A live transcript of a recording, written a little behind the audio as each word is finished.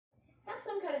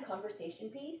conversation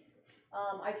piece.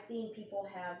 I've seen people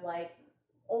have like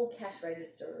old cash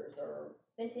registers or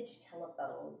vintage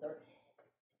telephones, or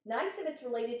nice if it's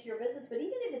related to your business, but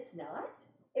even if it's not,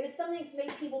 if it's something that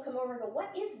makes people come over and go,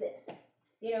 what is this?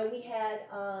 You know, we had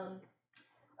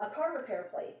a car repair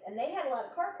place, and they had a lot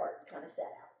of car parts kind of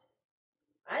set out.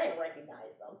 I didn't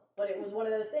recognize them, but it was one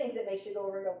of those things that makes you go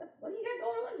over and go, what do you got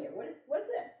going on here? What is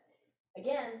this?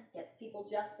 Again, gets people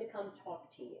just to come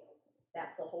talk to you.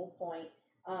 That's the whole point.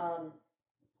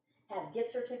 Have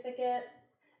gift certificates,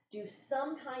 do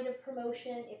some kind of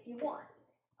promotion if you want.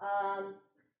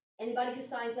 Anybody who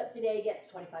signs up today gets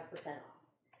 25%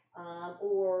 off.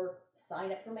 Or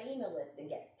sign up for my email list and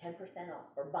get 10%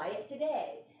 off, or buy it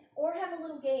today, or have a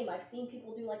little game. I've seen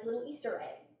people do like little Easter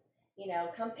eggs. You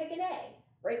know, come pick an egg,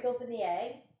 break open the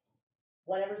egg,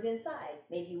 whatever's inside.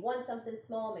 Maybe you won something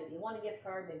small, maybe you won a gift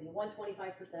card, maybe you won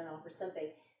 25% off or something.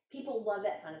 People love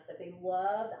that kind of stuff. They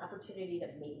love the opportunity to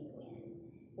maybe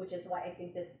win, which is why I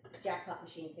think this jackpot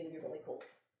machine is going to be really cool.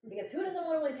 Because who doesn't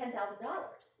want to win $10,000?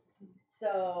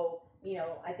 So, you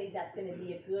know, I think that's going to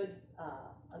be a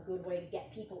good way to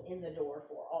get people in the door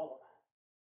for all of us.